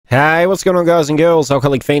Hey, what's going on, guys and girls?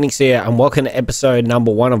 Alcoholic Phoenix here, and welcome to episode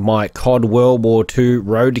number 1 of my COD WW2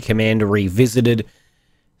 Road to Commander Revisited.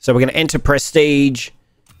 So we're going to enter Prestige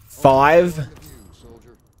 5,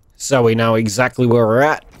 so we know exactly where we're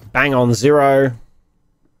at. Bang on 0.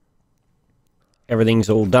 Everything's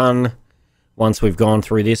all done once we've gone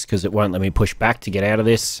through this, because it won't let me push back to get out of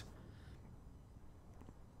this.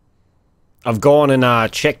 I've gone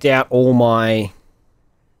and checked out all my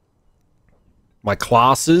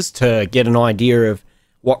classes to get an idea of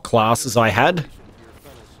what classes I had.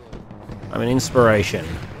 I'm an inspiration.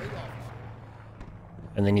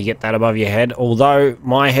 And then you get that above your head. Although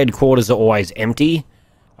my headquarters are always empty.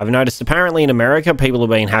 I've noticed apparently in America people have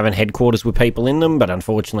been having headquarters with people in them, but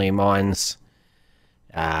unfortunately mine's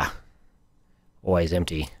always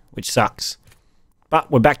empty, which sucks.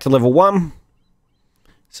 But we're back to level 1.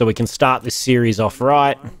 So we can start this series off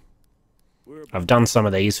right. I've done some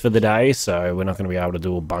of these for the day, so we're not going to be able to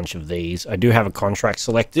do a bunch of these. I do have a contract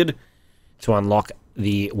selected to unlock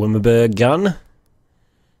the Wimmerberg gun.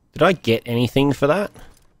 Did I get anything for that?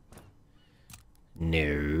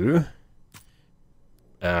 No.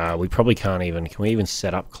 We probably can't even... Can we even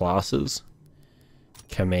set up classes?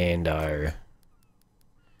 Commando.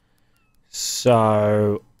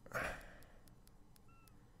 So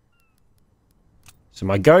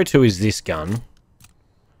my go-to is this gun.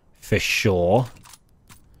 For sure.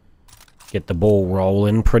 Get the ball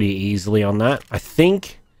rolling pretty easily on that. I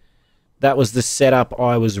think that was the setup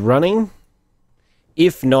I was running.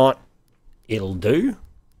 If not, it'll do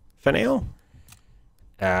for now.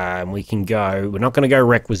 We can go... We're not going to go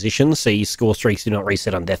requisition, so your score streaks do not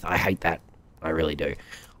reset on death. I hate that. I really do.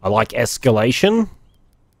 I like escalation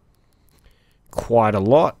quite a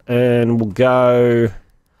lot. And we'll go...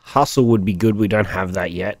 Hustle would be good. We don't have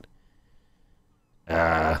that yet.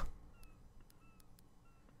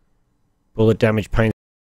 Bullet damage pain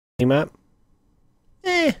map.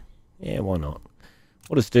 Yeah, why not?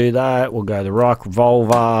 We'll just do that. We'll go the rock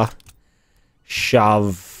revolver,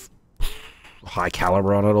 shove high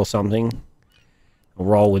caliber on it or something. We'll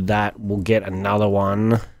roll with that. We'll get another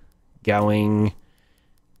one going.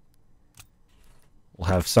 We'll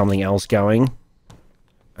have something else going.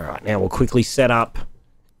 Alright, now we'll quickly set up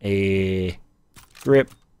a grip,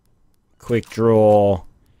 quick draw,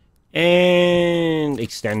 and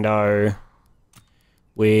extendo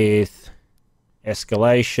with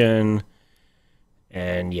escalation,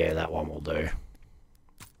 and yeah, that one will do.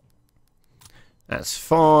 That's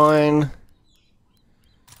fine.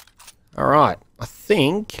 Alright, I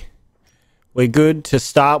think we're good to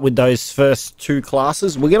start with those first 2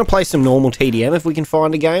 classes. We're going to play some normal TDM if we can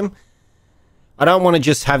find a game. I don't want to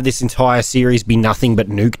just have this entire series be nothing but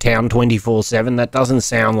Nuketown 24/7. That doesn't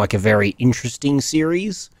sound like a very interesting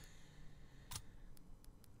series.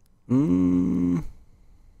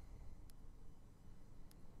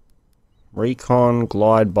 Recon,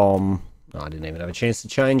 glide bomb. Oh, I didn't even have a chance to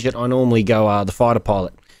change it. I normally go the fighter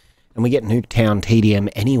pilot. And we get Nuketown TDM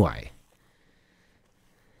anyway.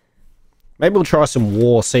 Maybe we'll try some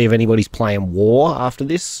war, see if anybody's playing war after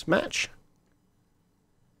this match.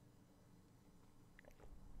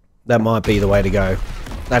 That might be the way to go.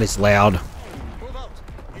 That is loud. Move out.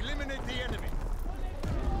 Eliminate the enemy.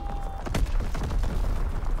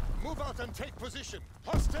 Move out and take position.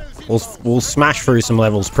 Hostiles We'll smash through some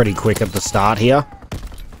levels pretty quick at the start here.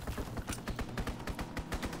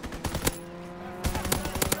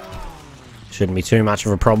 Shouldn't be too much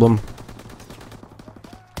of a problem.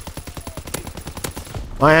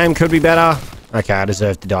 My aim could be better. Okay, I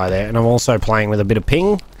deserve to die there. And I'm also playing with a bit of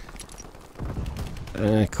ping.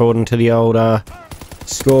 According to the old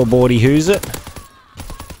scoreboardy who's it.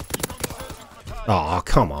 Oh,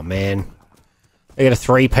 come on, man. I get a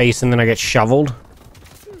 3-piece and then I get shoveled.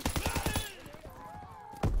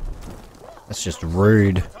 That's just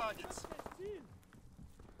rude.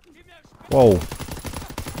 Whoa.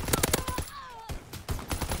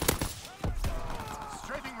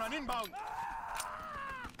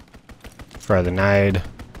 Throw the nade.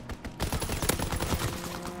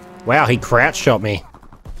 Wow, he crouch shot me.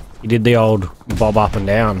 He did the old bob up and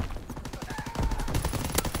down.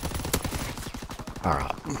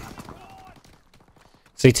 Alright.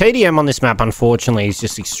 See, TDM on this map, unfortunately, is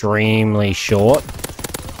just extremely short.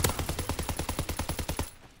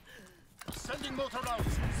 Sending motor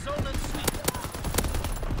rounds. Zone and sweep.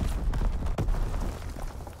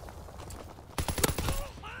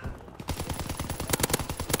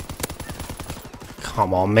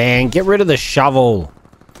 Come on, man. Get rid of the shovel.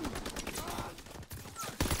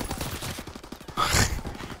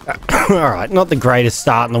 Alright, not the greatest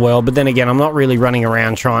start in the world, but then again, I'm not really running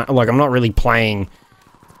around trying... Like, I'm not really playing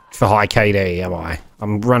for high KD, am I?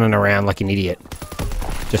 I'm running around like an idiot.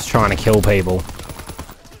 Just trying to kill people.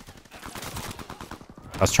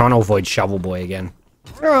 I was trying to avoid Shovel Boy again.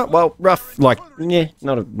 Alright, well, rough, like, yeah,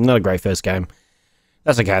 not a great first game.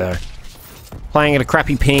 That's okay, though. Playing at a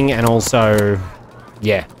crappy ping, and also,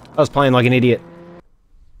 yeah, I was playing like an idiot.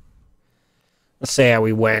 Let's see how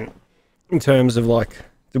we went in terms of, like,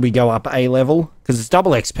 did we go up a level? Because it's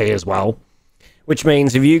double XP as well. Which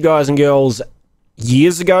means if you guys and girls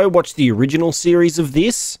years ago watched the original series of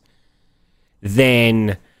this,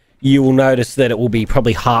 then you will notice that it will be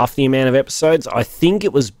probably half the amount of episodes. I think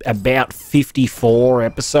it was about 54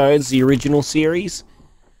 episodes, the original series.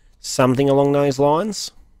 Something along those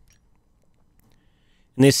lines.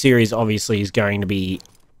 And this series obviously is going to be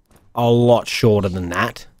a lot shorter than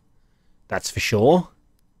that. That's for sure.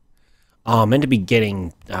 I'm meant to be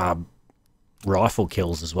getting rifle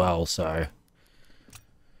kills as well, so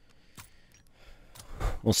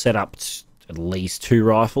we'll set up at least 2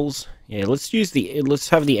 rifles. Yeah, let's have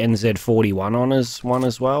the NZ41 on as one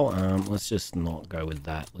as well. Let's just not go with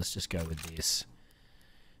that. Let's just go with this.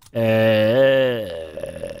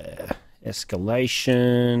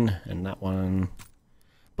 Escalation and that one.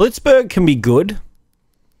 Blitzberg can be good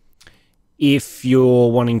if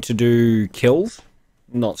you're wanting to do kills,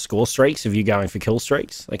 not score streaks. If you're going for kill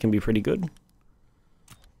streaks, they can be pretty good.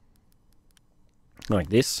 Like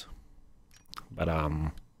this. But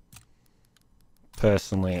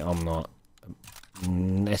personally, I'm not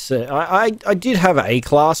necessarily. I did have an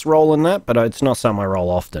A-class role in that, but it's not something I roll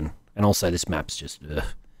often. And also, this map's just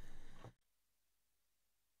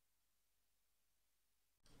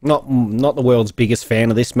not the world's biggest fan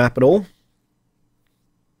of this map at all.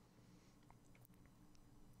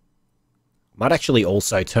 Might actually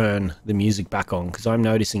also turn the music back on, because I'm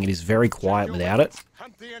noticing it is very quiet without it,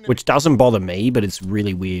 which doesn't bother me, but it's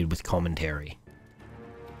really weird with commentary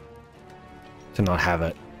to not have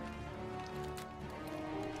it.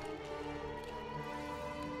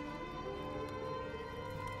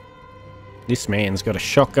 This man's got a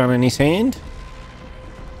shotgun in his hand.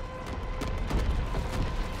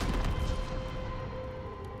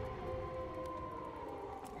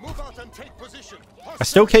 Move out and take position. I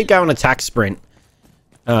still keep going attack sprint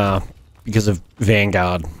because of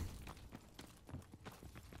Vanguard.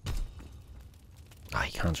 Oh,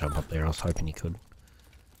 you can't jump up there. I was hoping you could.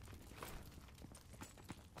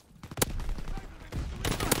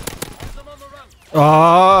 Oh,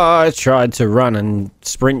 I tried to run and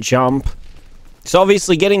sprint jump. So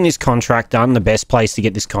obviously getting this contract done, the best place to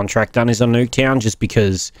get this contract done is on Nuketown, just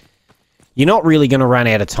because you're not really going to run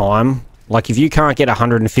out of time. Like, if you can't get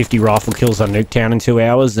 150 rifle kills on Nuketown in 2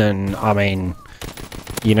 hours, then, I mean,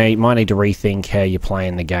 you might need to rethink how you're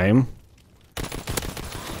playing the game.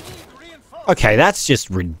 Okay, that's just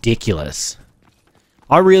ridiculous.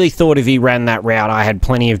 I really thought if he ran that route, I had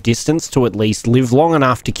plenty of distance to at least live long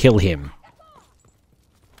enough to kill him.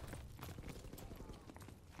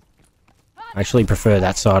 I actually prefer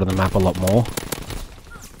that side of the map a lot more.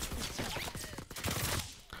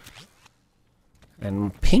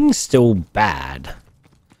 And ping's still bad.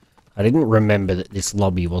 I didn't remember that this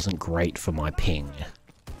lobby wasn't great for my ping.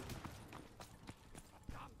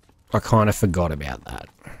 I kind of forgot about that.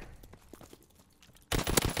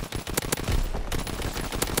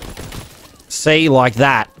 See, like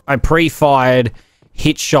that. I pre-fired,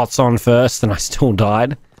 hit shots on first, and I still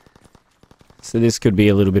died. So this could be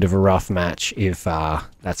a little bit of a rough match if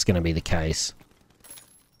that's going to be the case.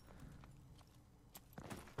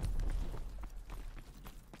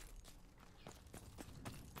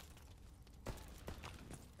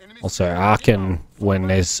 Also, Arkin, when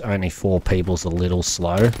there's only 4 people, is a little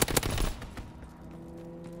slow.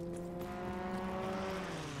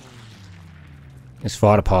 This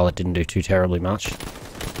fighter pilot didn't do too terribly much.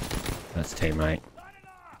 That's teammate.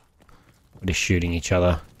 We're just shooting each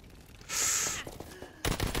other.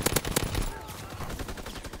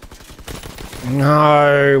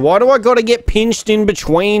 No, why do I gotta get pinched in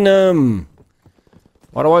between them?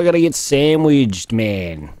 Why do I gotta get sandwiched,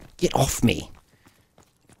 man? Get off me.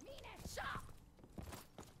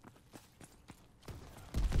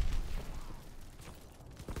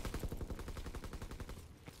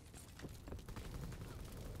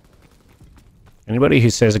 Anybody who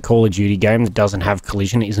says a Call of Duty game that doesn't have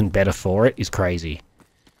collision isn't better for it is crazy.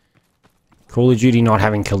 Call of Duty not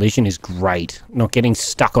having collision is great. Not getting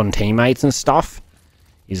stuck on teammates and stuff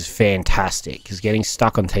is fantastic, because getting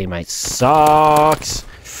stuck on teammates sucks.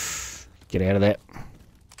 Get out of that.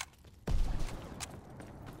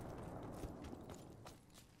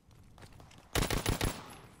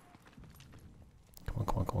 Come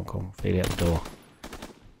on. Feed out the door.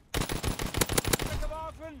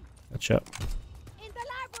 Gotcha.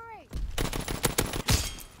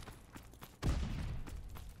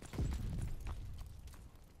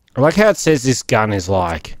 I like how it says this gun is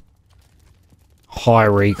like high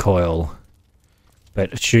recoil,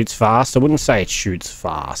 but it shoots fast. I wouldn't say it shoots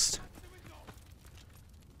fast.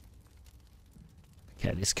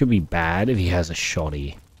 Okay, this could be bad if he has a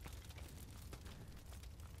shotty.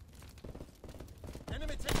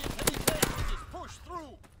 Enemy taking heavy casualties. Push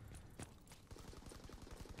through.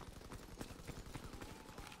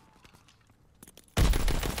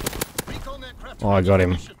 Recon aircraft. Oh, I got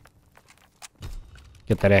him. position.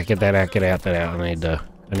 Get that out, get that out, get out, that out. I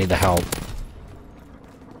need the help.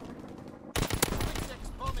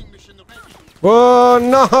 6X bombing mission ready. Oh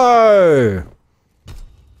no!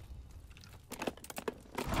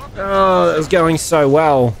 Oh, that was going so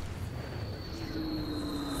well.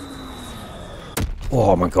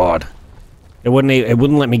 Oh my god. It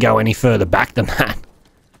wouldn't let me go any further back than that.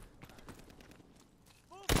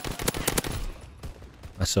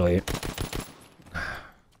 I saw you.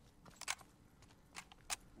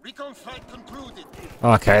 Recon flight concluded.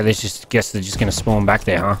 Okay, guess they're just gonna spawn back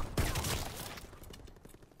there, huh?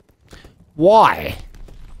 Why?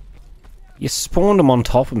 You spawned them on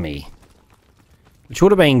top of me. Which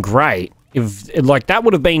would have been great if, like, that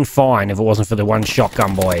would have been fine if it wasn't for the one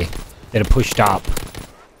shotgun boy that had pushed up.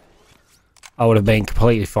 I would have been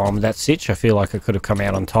completely fine with that sitch. I feel like I could have come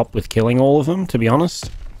out on top with killing all of them, to be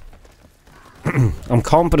honest. I'm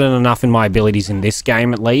confident enough in my abilities in this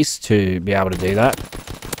game, at least, to be able to do that.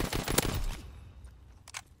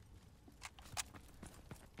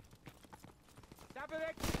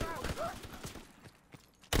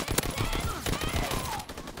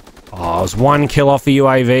 Oh, I was one kill off a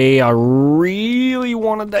UAV. I really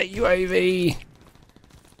wanted that UAV.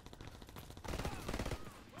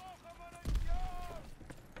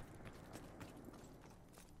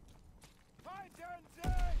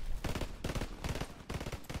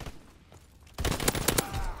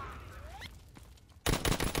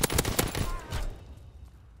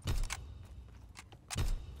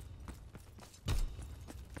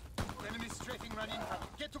 Enemy strafing run incoming.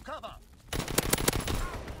 Get to cover.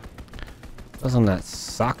 Doesn't that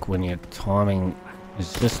suck when your timing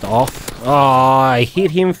is just off? Oh, I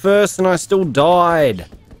hit him first and I still died.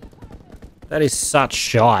 That is such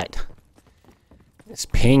shite. This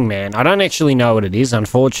ping, man. I don't actually know what it is,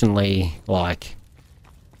 unfortunately. Like,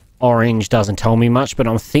 orange doesn't tell me much, but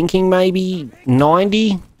I'm thinking maybe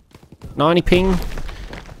 90 ping.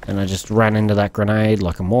 And I just ran into that grenade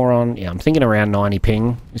like a moron. Yeah, I'm thinking around 90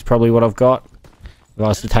 ping is probably what I've got. If I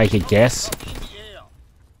was to take a guess.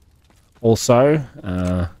 Also,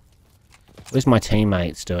 where's my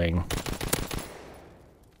teammates doing?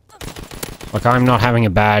 Like, I'm not having a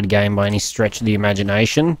bad game by any stretch of the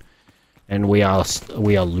imagination, and we are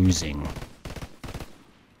losing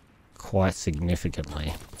quite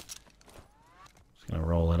significantly. Just gonna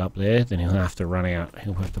roll it up there. Then he'll have to run out.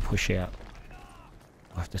 He'll have to push out.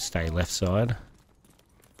 I'll have to stay left side.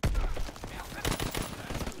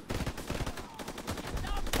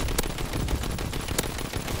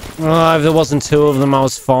 Oh, if there wasn't two of them, I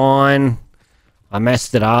was fine. I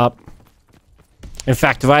messed it up. In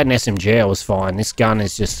fact, if I had an SMG, I was fine. This gun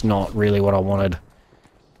is just not really what I wanted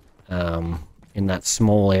in that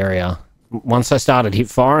small area. Once I started hip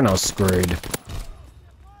firing, I was screwed.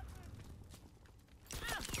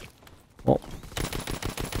 Oh.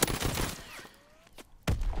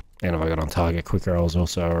 And if I got on target quicker, I was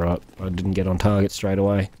also alright. I didn't get on target straight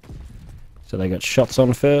away. So they got shots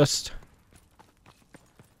on first.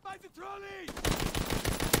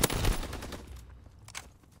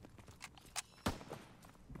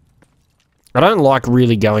 I don't like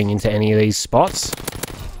really going into any of these spots,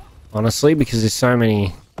 honestly, because there's so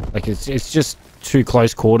many, like, it's just too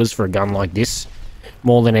close quarters for a gun like this,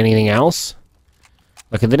 more than anything else.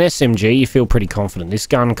 Like, with an SMG, you feel pretty confident. This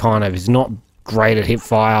gun kind of is not great at hip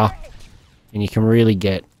fire, and you can really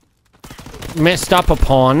get messed up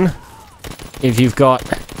upon if you've got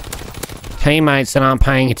teammates that aren't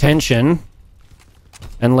paying attention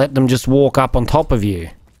and let them just walk up on top of you.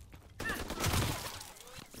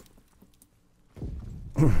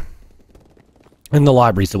 And the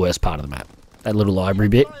library's the worst part of the map. That little library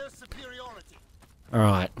bit.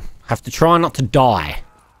 Alright. Have to try not to die.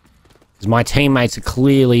 Because my teammates are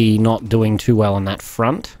clearly not doing too well on that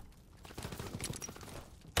front.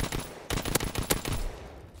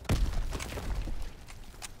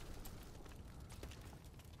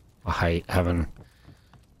 I hate having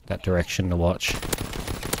that direction to watch.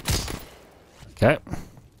 Okay.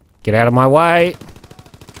 Get out of my way.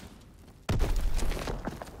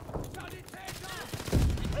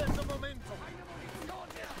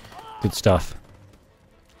 Good stuff.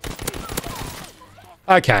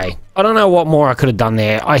 Okay. I don't know what more I could have done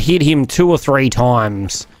there. I hit him 2 or 3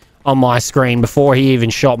 times on my screen before he even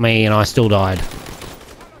shot me and I still died.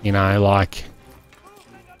 You know, like...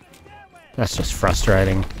 That's just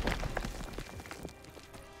frustrating.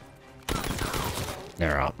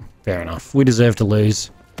 They're up. Fair enough. We deserve to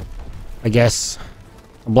lose. I guess.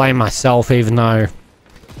 I blame myself even though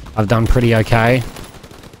I've done pretty okay.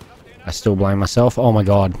 I still blame myself. Oh my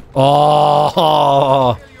god.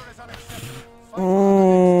 Oh!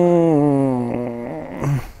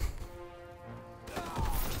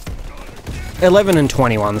 11 and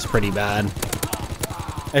 21 is pretty bad.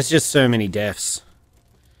 It's just so many deaths.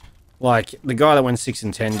 Like, the guy that went 6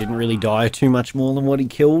 and 10 didn't really die too much more than what he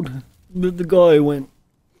killed. But the guy who went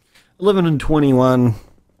 11 and 21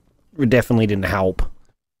 definitely didn't help.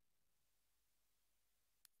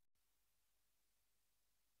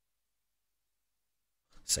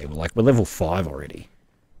 See, we're level 5 already.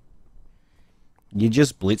 You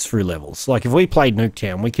just blitz through levels. Like, if we played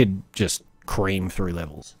Nuketown, we could just cream through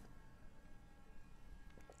levels.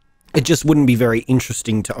 It just wouldn't be very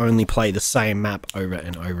interesting to only play the same map over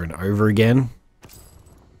and over and over again.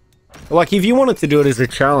 Like, if you wanted to do it as a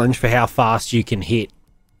challenge for how fast you can hit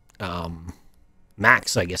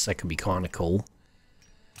max, I guess that could be kind of cool.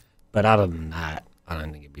 But other than that, I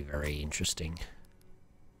don't think it'd be very interesting.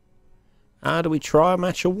 Do we try a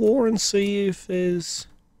match of war and see if there's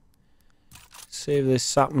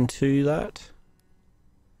something to that?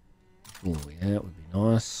 Oh yeah, that would be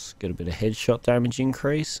nice. Get a bit of headshot damage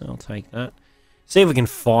increase. I'll take that. See if we can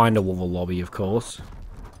find a Wolver lobby, of course.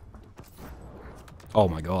 Oh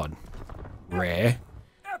my god. Rare.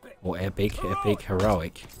 Or epic,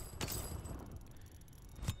 heroic.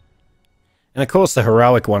 And of course the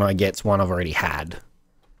heroic one I get's one I've already had.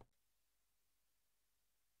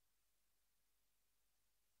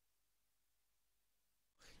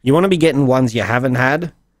 You want to be getting ones you haven't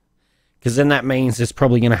had, because then that means it's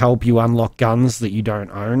probably going to help you unlock guns that you don't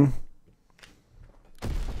own.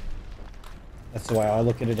 That's the way I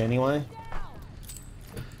look at it anyway.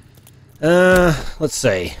 Let's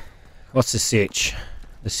see. What's the sitch?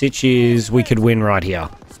 The sitch is we could win right here.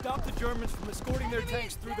 Stop the Germans from escorting their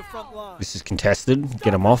tanks through the front line. This is contested.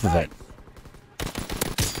 Get them off of it.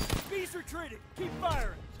 Beast retreating. Keep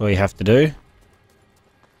firing. That's all you have to do.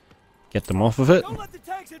 Get them off of it. Don't let the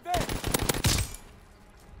tanks advance.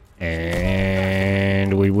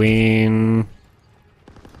 And we win.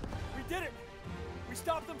 We did it. We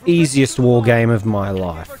stopped them from Easiest war game of my Give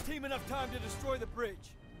life. our team enough time to destroy the bridge.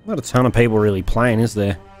 Not a ton of people really playing, is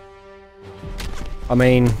there? I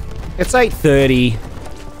mean, it's 8:30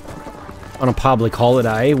 on a public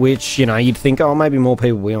holiday, which, you know, you'd think, oh, maybe more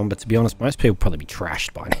people will be on, but to be honest, most people probably be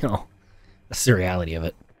trashed by now. That's the reality of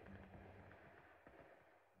it.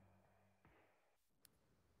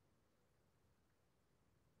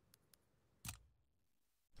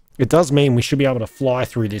 It does mean we should be able to fly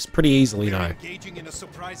through this pretty easily, though. Engaging in a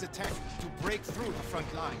surprise attack to break through the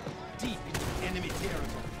front line, deep into enemy territory.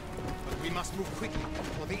 But we must move quickly,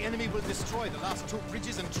 or the enemy will destroy the last 2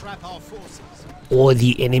 bridges and trap our forces. Or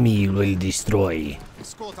the enemy will destroy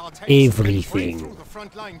Escort our tanks everything. through the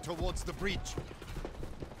front line towards the bridge.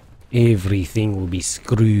 Everything will be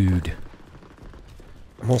screwed.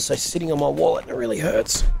 I'm also sitting on my wallet and it really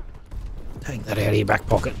hurts. Take that out of your back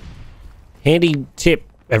pocket. Handy tip,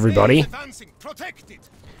 everybody. Advancing, protect it.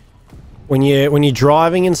 When you're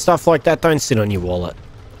driving and stuff like that, don't sit on your wallet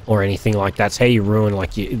or anything like that. That's how you ruin,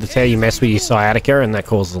 that's how you mess with your sciatica, and that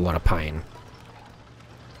causes a lot of pain.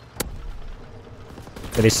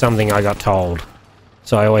 That is something I got told.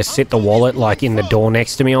 So I always sit the wallet like in the door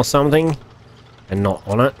next to me or something, and not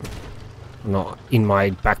on it, not in my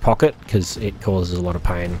back pocket, because it causes a lot of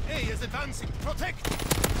pain. A is advancing, protect.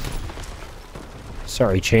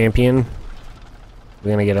 Sorry, champion.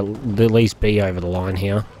 We're gonna get at least B over the line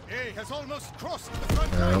here. A has almost crossed the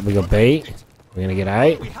front line. We got B. We're gonna get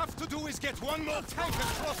A. We have to do is get one more tank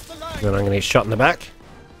across the line. Then I'm gonna get shot in the back.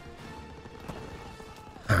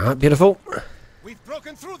 Alright, beautiful. We've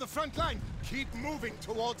broken through the front line. Keep moving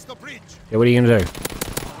towards the bridge. Yeah, what are you gonna do?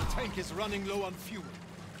 Our tank is running low on fuel.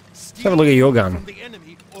 Let's have a look at your gun. From the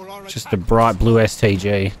enemy or our Just a attack. bright blue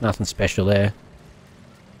STG. Nothing special there.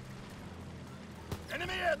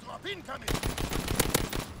 Enemy airdrop incoming.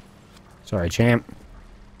 Sorry, champ.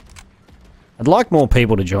 I'd like more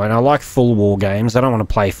people to join. I like full war games. I don't want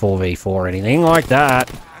to play 4v4 or anything like that.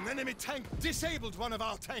 An enemy tank disabled one of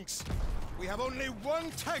our tanks. We have only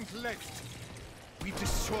one tank left. We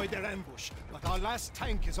destroyed their ambush, but our last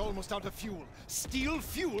tank is almost out of fuel. Steal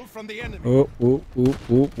fuel from the enemy. Oop, oop,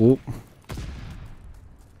 oop, oop, oop.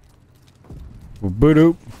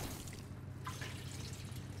 Boop-a-doop.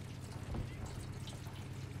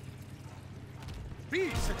 B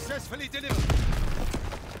successfully delivered.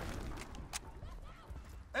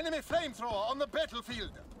 Enemy flamethrower on the battlefield.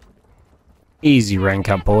 Easy rank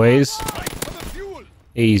up, boys. Fight for the fuel.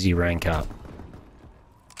 Easy rank up.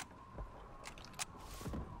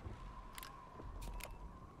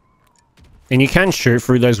 And you can shoot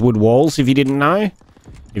through those wood walls if you didn't know.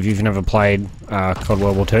 If you've never played COD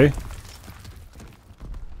WW2.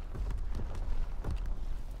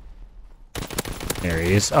 There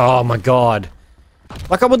he is. Oh my god.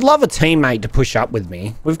 Like, I would love a teammate to push up with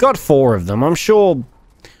me. We've got 4 of them. I'm sure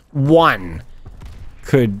one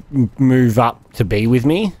could move up to be with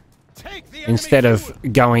me. Instead of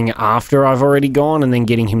going after I've already gone and then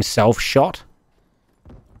getting himself shot.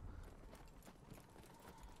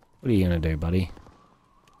 What are you gonna do, buddy?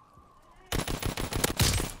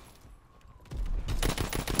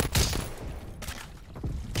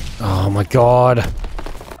 Oh my god.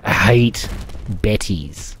 I hate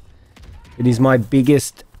Betties. It is my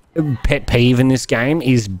biggest pet peeve in this game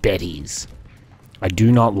is Betties. I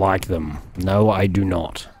do not like them. No, I do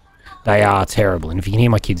not. They are terrible. And if you can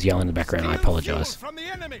hear my kids yelling in the background, I apologize.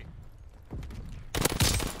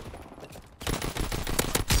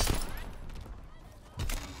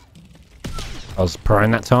 I was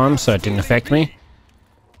prone that time, so it didn't affect me.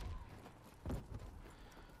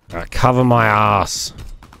 Alright, cover my ass.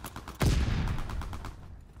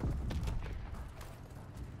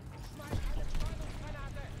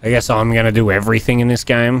 I guess I'm gonna do everything in this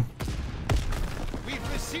game.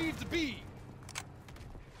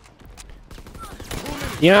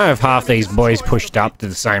 You know, if half these boys pushed up to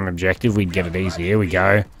the same objective, we'd get it easy. Here we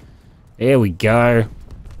go. There we go.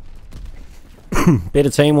 Bit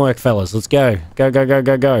of teamwork, fellas. Let's go. Go, go, go,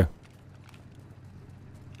 go, go.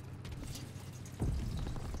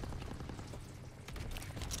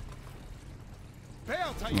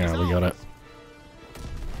 Yeah, we got it.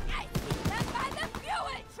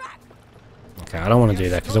 Okay, I don't want to do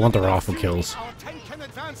that because I want the rifle kills.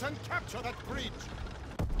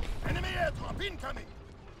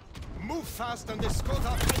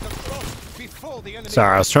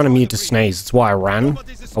 Sorry, I was trying to mute to sneeze. That's why I ran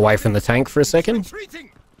away from the tank for a second. The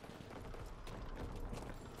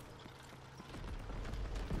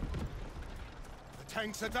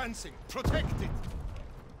tanks advancing. Protect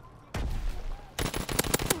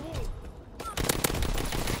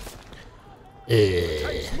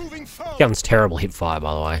it. Gun's terrible hip fire,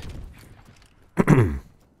 by the way.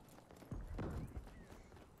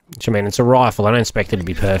 Which, I mean, it's a rifle. I don't expect it to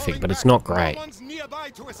be perfect, but it's not great.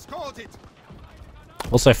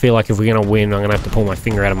 Also feel like if we're going to win, I'm going to have to pull my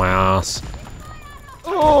finger out of my ass.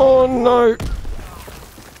 Oh, no.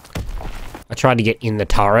 I tried to get in the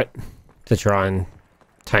turret to try and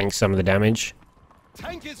tank some of the damage.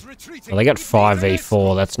 Well, they got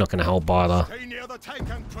 5v4. That's not going to help either.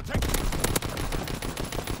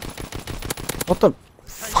 What the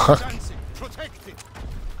fuck?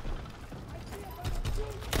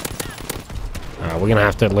 We're gonna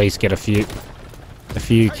have to at least get a few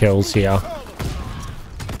kills here.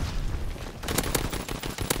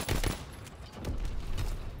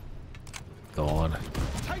 God.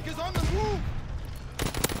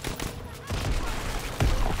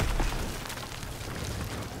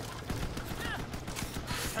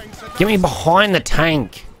 Get me behind the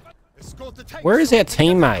tank. Where is our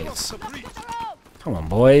teammates? Come on,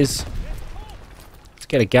 boys. Let's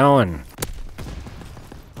get it going.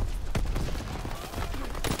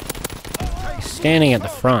 Standing at the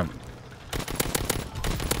front.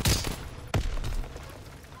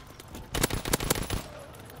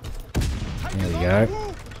 There we go.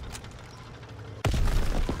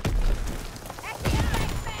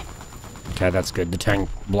 Okay, that's good. The tank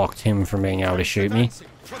blocked him from being able to shoot me,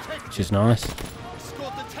 which is nice.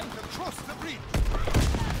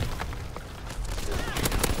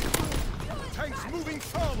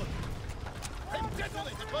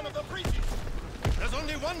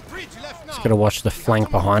 Just gotta watch the flank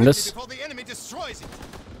behind us.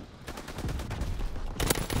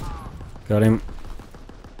 Got him.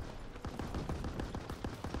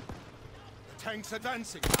 Tanks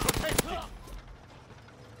advancing.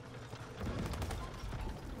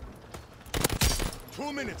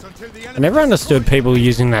 I never understood people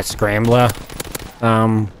using that scrambler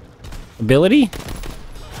ability,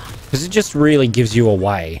 because it just really gives you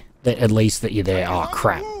away that at least that you're there. Oh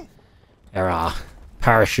crap! Our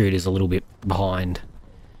parachute is a little bit behind.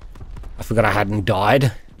 I forgot I hadn't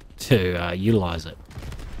died to utilize it.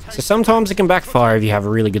 So sometimes it can backfire if you have a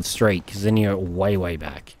really good streak, because then you're way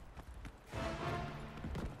back.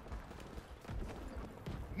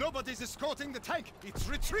 Nobody's escorting the tank. It's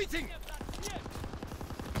retreating.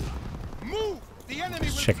 Move. The enemy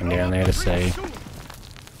Just checking down there to see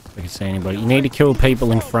if we can see anybody. You need to kill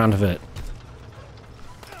people in front of it.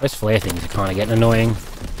 Those flare things are kind of getting annoying.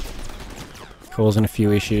 Causing a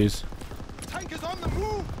few issues. Tank is on the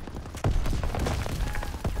move.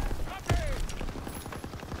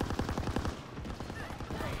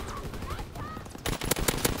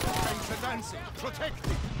 Tanks advancing.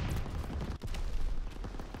 Protecting.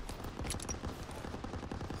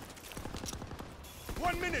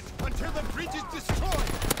 One minute until the bridge is destroyed.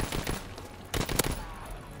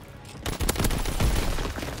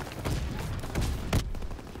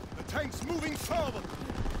 The tank's moving forward.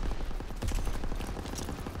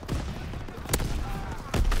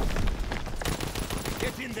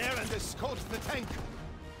 Get in there and escort the tank.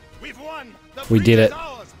 We've won. We did it.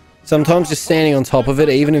 Sometimes just standing on top of it,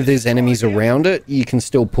 even if there's enemies around it, you can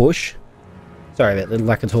still push. Sorry about the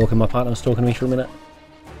lack of talking. My partner was talking to me for a minute.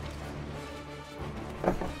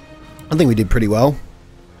 I think we did pretty well.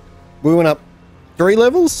 We went up 3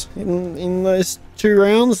 levels in those 2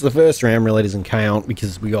 rounds. The first round really doesn't count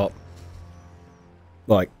because we got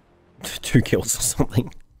like 2 kills or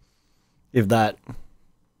something. If that.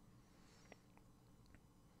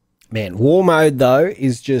 Man, war mode though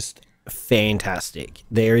is just fantastic.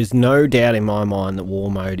 There is no doubt in my mind that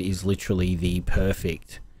war mode is literally the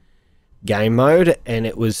perfect game mode, and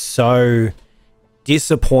it was so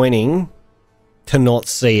disappointing to not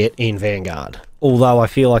see it in Vanguard. Although I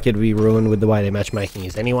feel like it'd be ruined with the way their matchmaking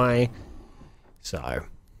is anyway. So.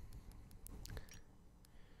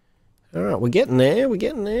 Alright, we're getting there. We're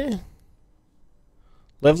getting there.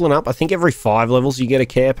 Leveling up. I think every 5 levels you get a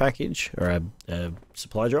care package or a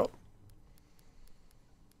supply drop.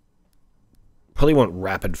 Probably want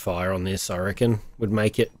rapid fire on this, I reckon. Would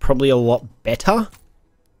make it probably a lot better.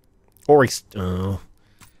 Or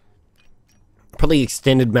probably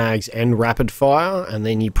extended mags and rapid fire, and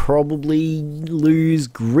then you probably lose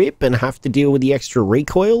grip and have to deal with the extra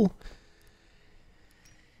recoil.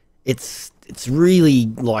 It's really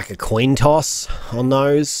like a coin toss on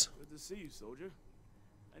those. Good to see you, soldier.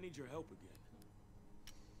 I need your help again.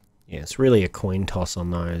 Yeah, it's really a coin toss on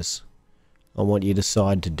those, on what you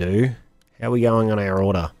decide to do. How are we going on our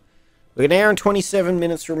order? We've got an hour and 27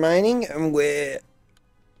 minutes remaining, and we're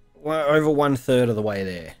over 1/3 of the way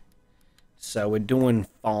there. So we're doing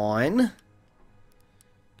fine.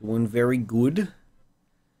 Doing very good.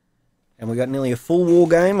 And we got nearly a full war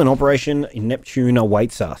game, and Operation Neptune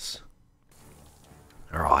awaits us.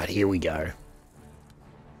 Alright, here we go.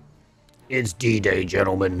 It's D-Day,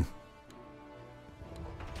 gentlemen.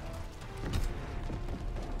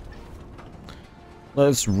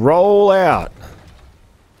 Let's roll out.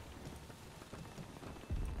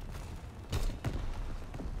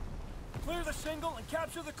 Clear the shingle and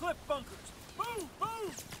capture the cliff bunkers. Move,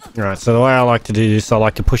 move! Alright, so the way I like to do this, I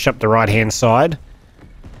like to push up the right-hand side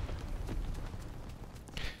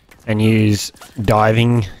and use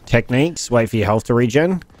diving techniques. Wait for your health to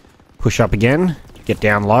regen. Push up again. Get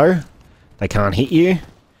down low. They can't hit you.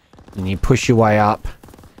 Then you push your way up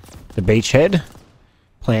the beachhead.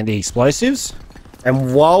 Plant the explosives.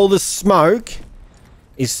 And while the smoke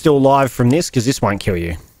is still live from this, because this won't kill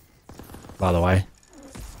you, by the way.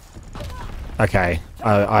 Okay,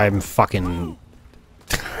 I'm fucking...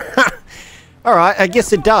 Alright, I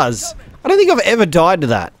guess it does. I don't think I've ever died to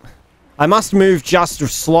that. I must move just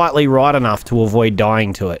slightly right enough to avoid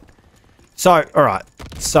dying to it. So, alright.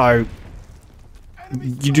 So,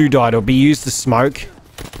 you do die to it, but you use the smoke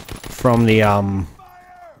from the,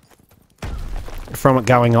 from it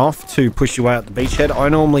going off to push you out the beachhead. I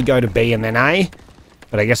normally go to B and then A,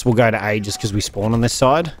 but I guess we'll go to A just because we spawn on this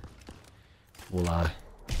side. We'll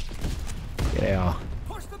get our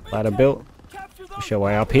ladder built. Push our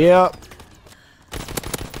way up here.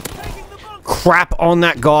 Crap on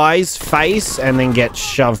that guy's face and then get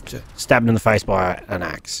stabbed in the face by an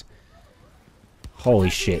axe.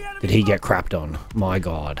 Holy shit, did he get crapped on? My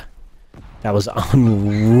god. That was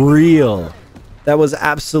unreal. That was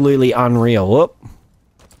absolutely unreal. Whoop.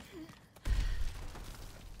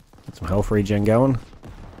 Get some health regen going.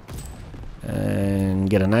 And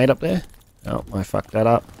get a nade up there. Oh, I fucked that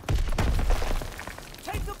up.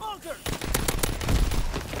 Take the bunker.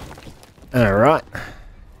 Alright.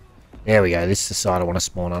 There we go. This is the side I want to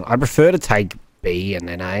spawn on. I prefer to take B and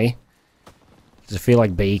then A. Because I feel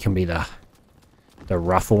like B can be the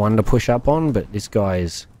rougher one to push up on. But this guy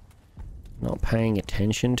is not paying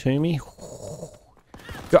attention to me.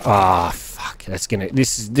 Ah, fuck. That's gonna...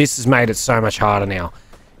 This has made it so much harder now.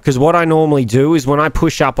 Because what I normally do is when I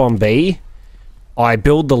push up on B, I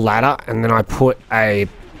build the ladder and then I put a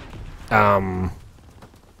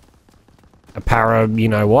para, you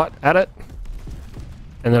know what, at it.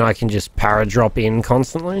 And then I can just para drop in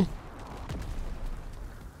constantly.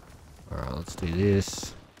 Alright, let's do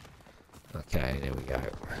this. Okay, there we go.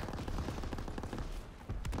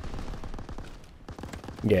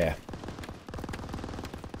 Yeah.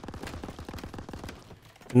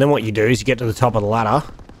 And then what you do is you get to the top of the ladder.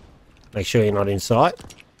 Make sure you're not in sight.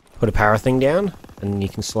 Put a power thing down, and then you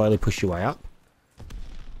can slowly push your way up.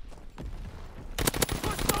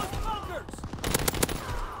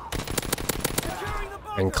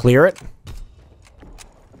 And clear it.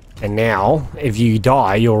 And now, if you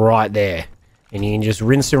die, you're right there. And you can just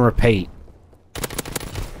rinse and repeat.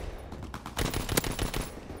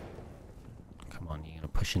 Come on, you're gonna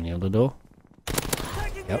push in the other door?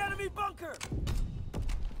 Yep.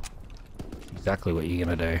 Exactly what you're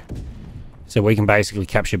gonna do. So we can basically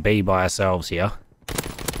capture B by ourselves here.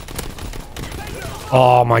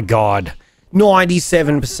 Oh my god.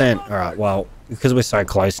 97%. Alright, well, because we're so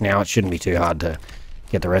close now, it shouldn't be too hard to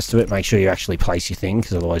get the rest of it. Make sure you actually place your thing,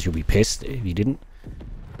 because otherwise you'll be pissed if you didn't.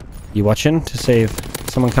 You watching to see if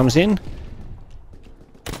someone comes in?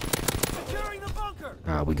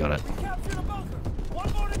 Ah, we got it.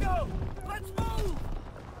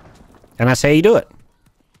 And that's how you do it.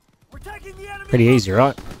 Pretty easy,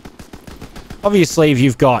 right? Obviously, if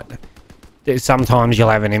you've got... Sometimes you'll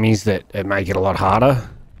have enemies that make it a lot harder.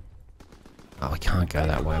 Oh, we can't go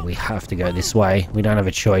that way. We have to go this way. We don't have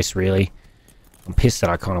a choice, really. I'm pissed that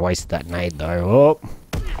I kind of wasted that nade, though.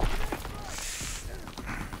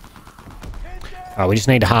 Oh, we just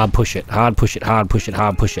need to hard push it. Hard push it, hard push it,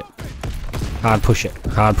 hard push it. Hard push it,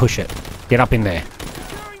 hard push it. Get up in there.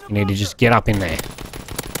 You need to just get up in there.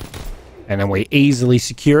 And then we easily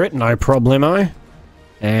secure it, no problemo.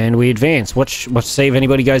 And we advance. Watch, see if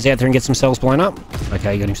anybody goes out there and gets themselves blown up.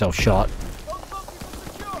 Okay, he got himself shot.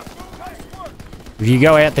 If you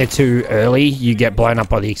go out there too early, you get blown up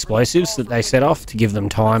by the explosives that they set off to give them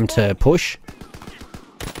time to push.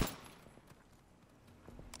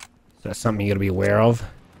 So that's something you got to be aware of.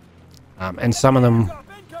 And some of them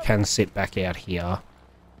can sit back out here.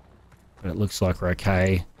 But it looks like we're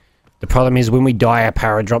okay. The problem is when we die, our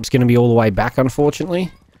power drop's going to be all the way back,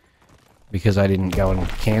 unfortunately. Because I didn't go and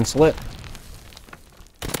cancel it.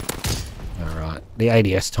 Alright. The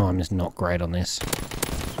ADS time is not great on this.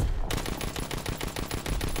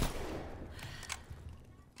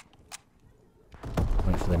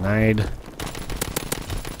 Wait for the nade.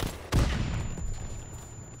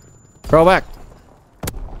 Crawl back.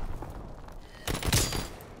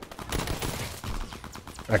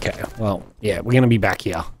 Okay, well, yeah, we're going to be back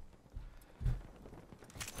here.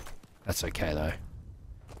 That's okay, though.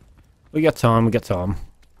 We got time, we got time.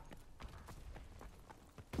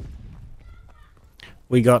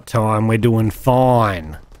 We got time, we're doing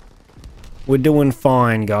fine. We're doing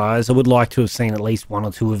fine, guys. I would like to have seen at least one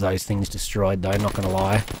or two of those things destroyed, though, not gonna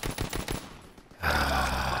lie.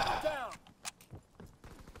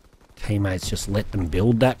 Teammates just let them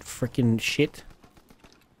build that frickin' shit.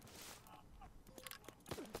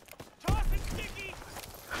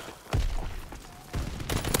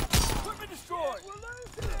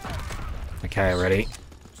 Okay, ready.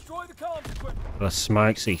 Got a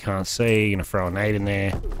smoke so you can't see. You're gonna throw a nade in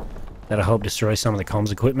there. That'll help destroy some of the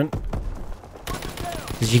comms equipment.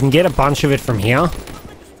 Because you can get a bunch of it from here.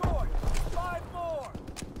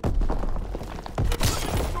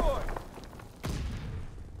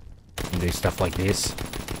 You can do stuff like this.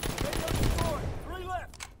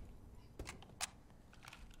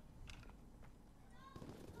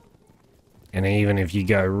 And even if you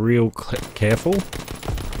go real careful,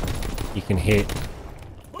 you can hit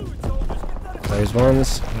those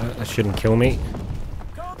ones. That shouldn't kill me.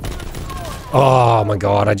 Oh my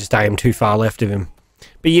god, I just aimed too far left of him.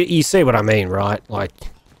 But you see what I mean, right? Like,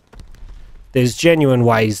 there's genuine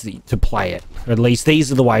ways to play it. At least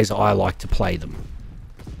these are the ways I like to play them.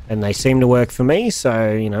 And they seem to work for me,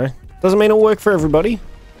 so, you know. Doesn't mean it'll work for everybody.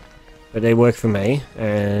 But they work for me,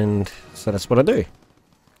 and so that's what I do.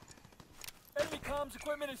 Enemy comms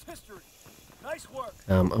equipment is history. Nice work.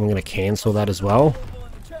 I'm going to cancel that as well.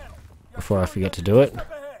 Before I forget to do it.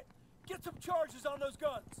 Get some charges on those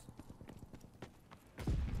guns.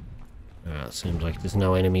 It seems like there's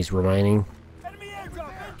no enemies remaining. Enemy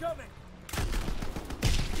airdrop incoming.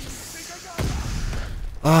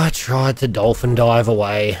 I tried to dolphin dive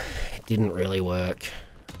away. It didn't really work.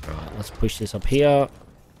 Alright, let's push this up here.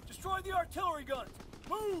 Destroy the artillery guns.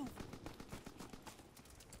 Move.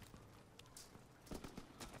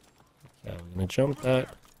 Okay, we're gonna jump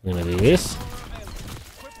that. We're gonna do this.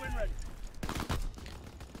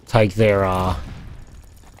 Take their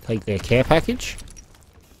care package.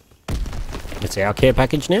 It's our care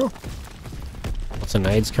package now. Lots of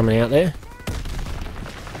nades coming out there.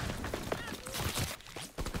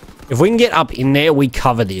 If we can get up in there, we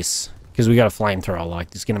cover this. Because we got a flamethrower,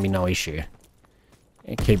 like, there's going to be no issue.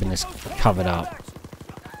 Yeah, keeping this covered up.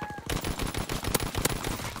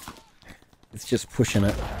 It's just pushing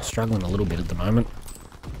it. Struggling a little bit at the moment.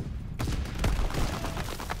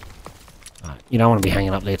 You don't want to be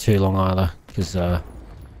hanging up there too long either, because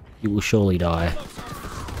you will surely die.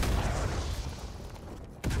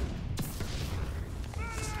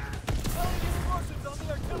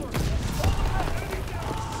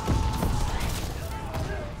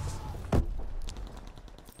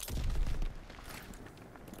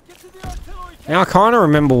 Now I kind of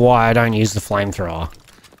remember why I don't use the flamethrower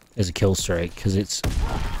as a kill streak, because it's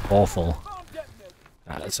awful.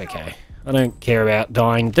 That's okay. I don't care about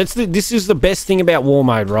dying. This is the best thing about war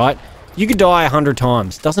mode, right? You could die 100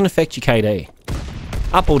 times. Doesn't affect your KD.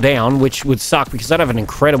 Up or down, which would suck because I'd have an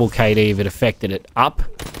incredible KD if it affected it up.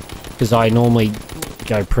 Because I normally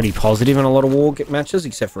go pretty positive in a lot of war matches,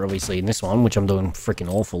 except for obviously in this one, which I'm doing freaking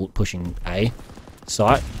awful at pushing A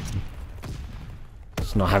site.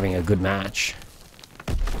 It's not having a good match.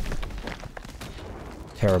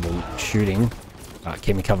 Terrible shooting.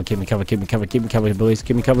 Keep me covered, keep me covered, keep me covered, keep me covered, boys.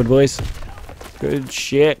 Keep me covered, boys. Good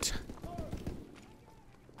shit.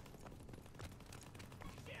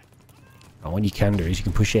 Oh, what you can do is you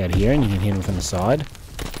can push out here and you can hit them from the side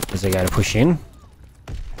as they go to push in.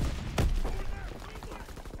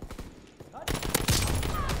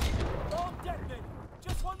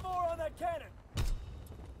 Just one more on that cannon.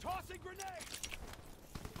 Tossing grenade.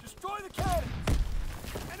 Destroy the cannon.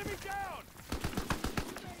 Enemy down.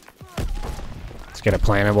 Let's get it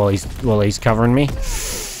planted while he's covering me.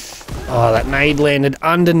 Oh, that nade landed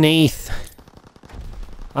underneath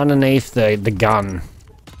the gun.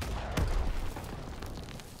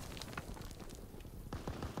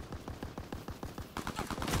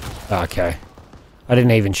 Okay. I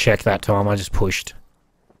didn't even check that time, I just pushed.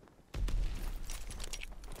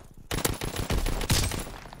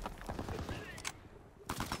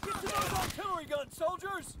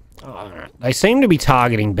 Alright. They seem to be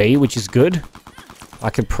targeting B, which is good. I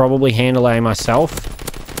could probably handle A myself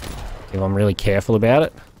if I'm really careful about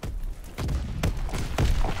it.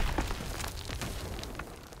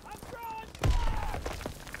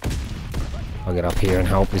 I'll get up here and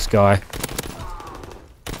help this guy.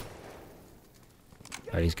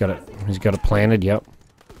 Oh, he's got it planted, yep.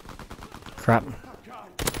 Crap.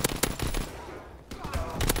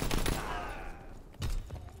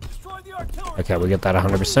 Okay, we get that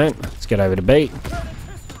 100%. Let's get over to B.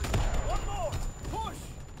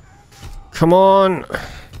 Come on!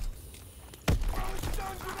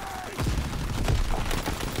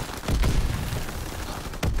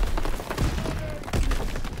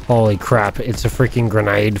 Holy crap, it's a freaking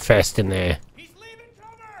grenade fest in there.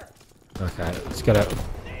 Okay, let's get it.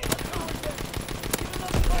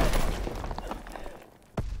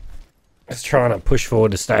 Let's try and push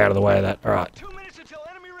forward to stay out of the way of that. Alright.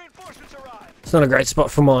 It's not a great spot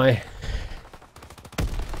for my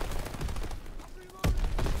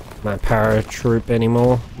paratroop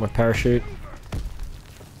anymore. My parachute.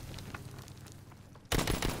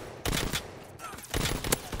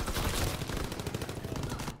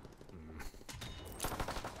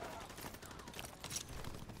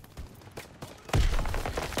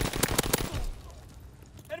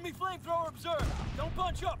 Enemy flamethrower observed. Don't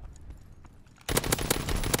bunch up.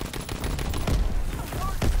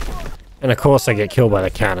 And of course I get killed by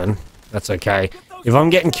the cannon. That's okay. If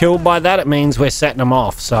I'm getting killed by that, it means we're setting them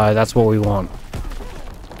off. So that's what we want.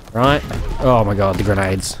 Right? Oh my god, the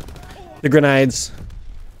grenades. The grenades.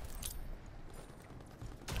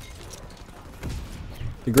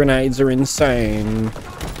 The grenades are insane.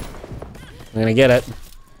 I'm gonna get it.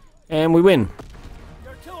 And we win.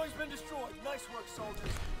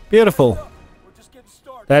 Beautiful.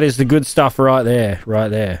 That is the good stuff right there. Right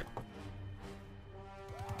there.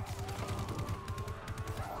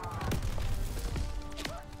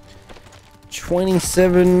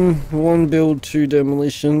 $27, 1 build, 2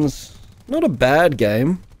 demolitions. Not a bad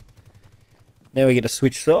game. Now we get to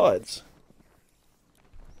switch sides.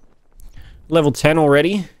 Level 10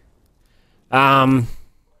 already. Our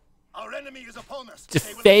enemy is upon us.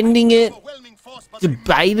 Defending it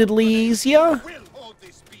debatedly easier.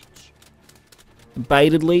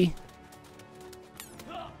 Debatedly.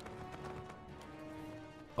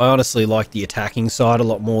 I honestly like the attacking side a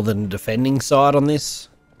lot more than the defending side on this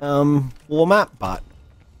war map, but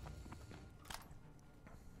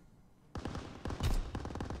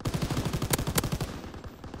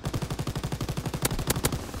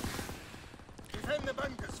defend the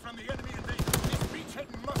bunkers from the enemy invasion. This beachhead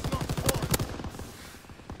must not fall.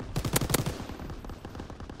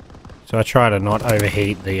 So I try to not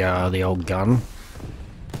overheat the old gun.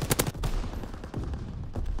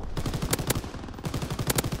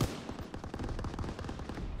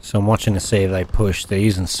 So I'm watching to see if they push. They're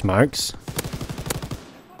using smokes.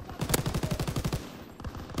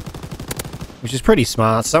 Which is pretty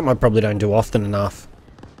smart. Something I probably don't do often enough.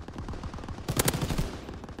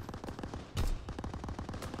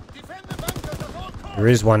 There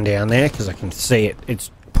is one down there because I can see it.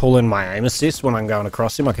 It's pulling my aim assist when I'm going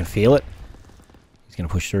across him. I can feel it. He's going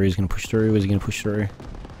to push through. He's going to push through. Is he going to push through?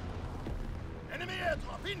 Enemy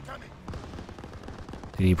airdrop incoming.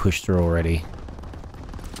 Did he push through already?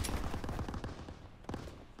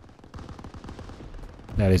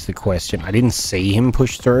 That is the question. I didn't see him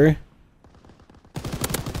push through.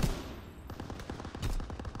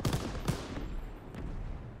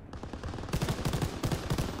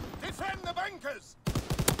 Defend the bunkers.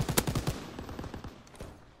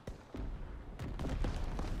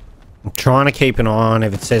 I'm trying to keep an eye on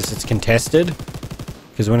if it says it's contested.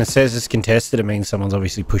 Because when it says it's contested, it means someone's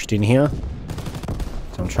obviously pushed in here.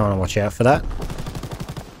 So I'm trying to watch out for that.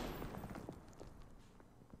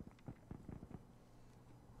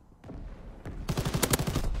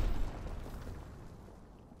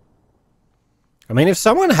 I mean, if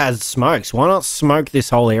someone has smokes, why not smoke this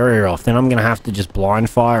whole area off? Then I'm going to have to just blind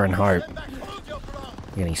fire and hope.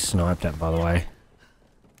 I'm getting sniped at, by the way.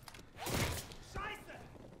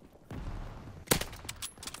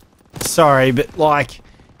 Sorry, but like,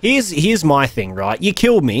 here's my thing, right? You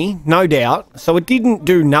killed me, no doubt, so it didn't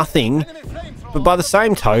do nothing. But by the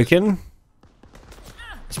same token,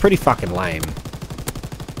 it's pretty fucking lame.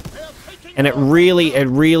 And it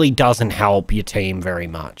really doesn't help your team very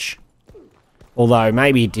much. Although,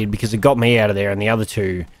 maybe it did, because it got me out of there, and the other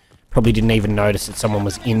two probably didn't even notice that someone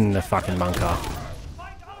was in the fucking bunker.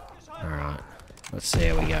 Alright. Let's see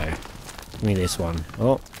how we go. Give me this one.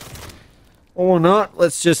 Oh. Or not.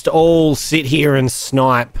 Let's just all sit here and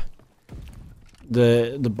snipe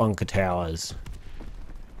the bunker towers.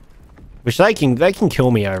 Which they can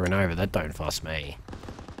kill me over and over. That don't fuss me.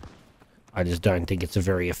 I just don't think it's a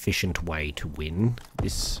very efficient way to win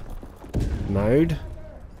this mode.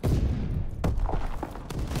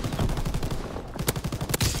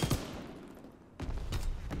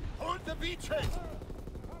 Beachhead.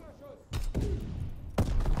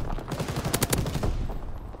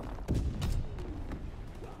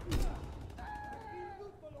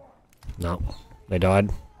 No, they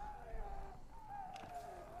died.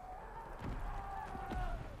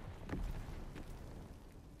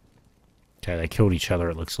 Okay, they killed each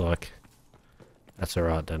other, it looks like. That's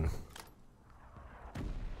alright then.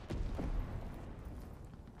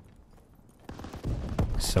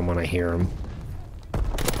 Someone, I hear him.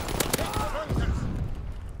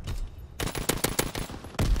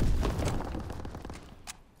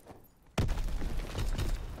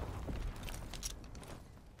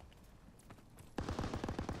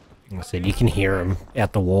 I said you can hear him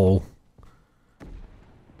out the wall.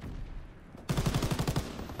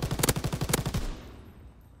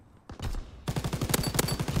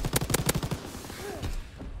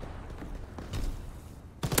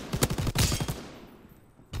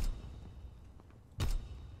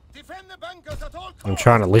 Defend the bunkers at all costs. I'm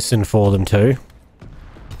trying to listen for them too.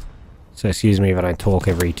 So excuse me if I don't talk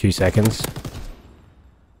every 2 seconds.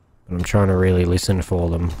 But I'm trying to really listen for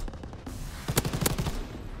them.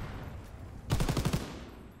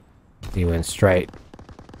 He went straight.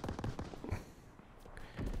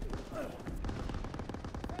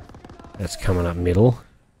 That's coming up middle.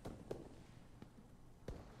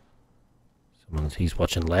 He's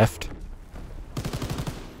watching left. 2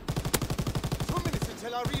 minutes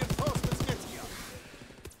until our reinforcements get here.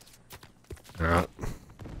 Alright.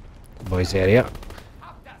 Boy's out here.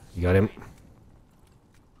 You got him.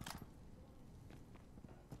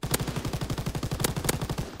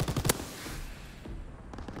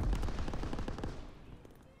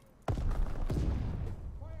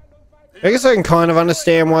 I guess I can kind of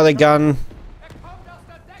understand why the gun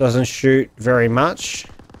doesn't shoot very much.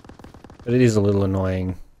 But it is a little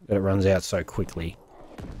annoying that it runs out so quickly.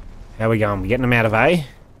 How we going? We getting them out of A?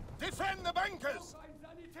 Defend the bunkers.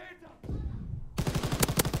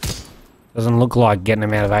 Doesn't look like getting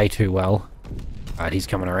them out of A too well. Alright, he's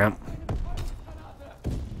coming around.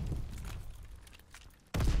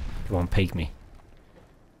 Come on, peek me.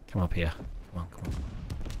 Come up here. Come on, come on.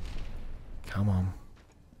 Come on.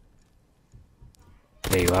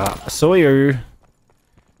 There you are. I saw you.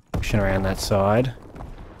 Pushing around that side.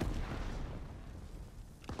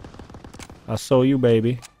 I saw you,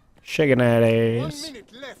 baby. Shaking that 1 ass.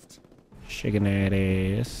 minute left. Shaking that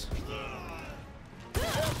ass.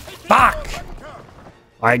 Fuck!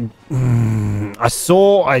 I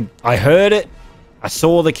heard it. I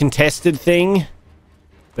saw the contested thing,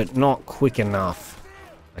 but not quick enough.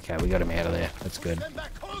 Okay, we got him out of there. That's good. Stand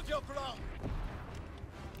back, hold your ground.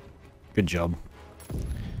 Good job.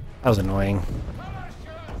 That was annoying.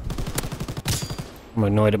 I'm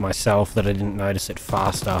annoyed at myself that I didn't notice it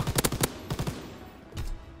faster.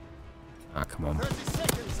 Ah, come on. 30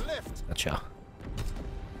 seconds left. Gotcha.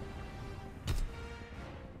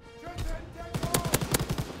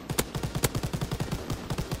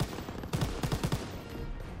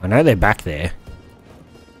 I know they're back there.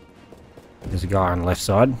 There's a guy on the left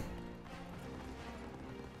side.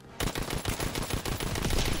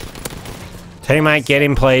 Teammate, get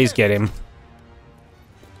him, please. Get him.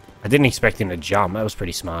 I didn't expect him to jump. That was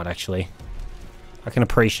pretty smart, actually. I can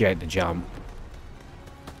appreciate the jump.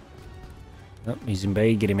 Oh, he's in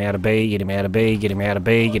B. Get him out of B. Get him out of B. Get him out of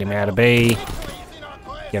B. Get him out of B.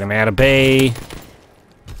 Get him out of B.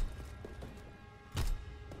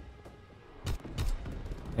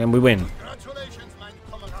 And we win. Congratulations, mein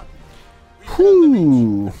Kamerad.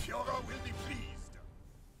 Whoo! The Führer will be pleased.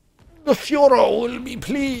 The Führer will be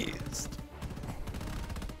pleased.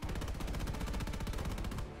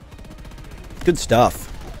 Good stuff.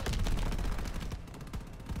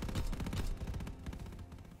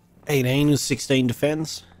 18 with 16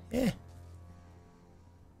 defense. Yeah.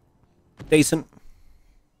 Decent.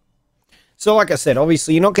 So like I said,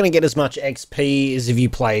 obviously you're not going to get as much XP as if you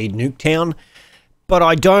played Nuketown. But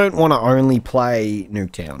I don't want to only play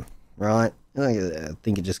Nuketown, right? I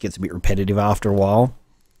think it just gets a bit repetitive after a while.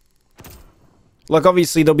 Like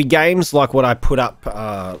obviously there'll be games like what I put up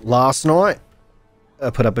last night. I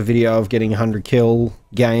put up a video of getting a 100 kill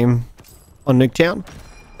game on Nuketown.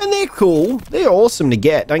 And they're cool. They're awesome to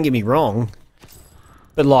get, don't get me wrong.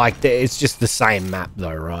 But like, it's just the same map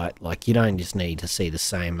though, right? Like, you don't just need to see the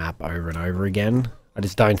same map over and over again. I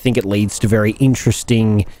just don't think it leads to very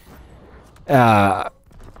interesting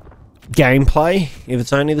gameplay if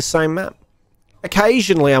it's only the same map.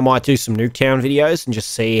 Occasionally I might do some Nuketown videos and just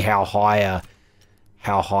see how high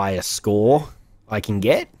a score I can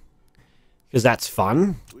get. Because that's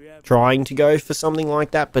fun, trying to go for something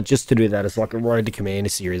like that, but just to do that as like a Road to Commander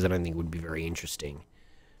series, I don't think would be very interesting.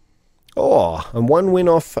 Oh, and one win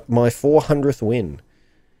off my 400th win.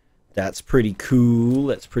 That's pretty cool,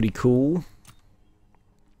 that's pretty cool.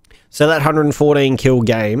 So that 114 kill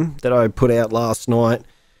game that I put out last night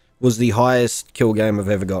was the highest kill game I've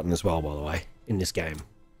ever gotten as well, by the way, in this game.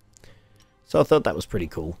 So I thought that was pretty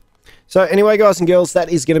cool. So anyway, guys and girls, that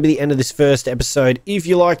is going to be the end of this first episode. If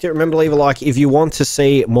you liked it, remember to leave a like. If you want to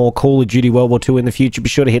see more Call of Duty World War II in the future, be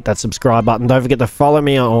sure to hit that subscribe button. Don't forget to follow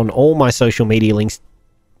me on all my social media links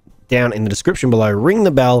down in the description below. Ring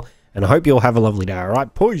the bell, and I hope you all have a lovely day. All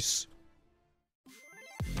right, peace.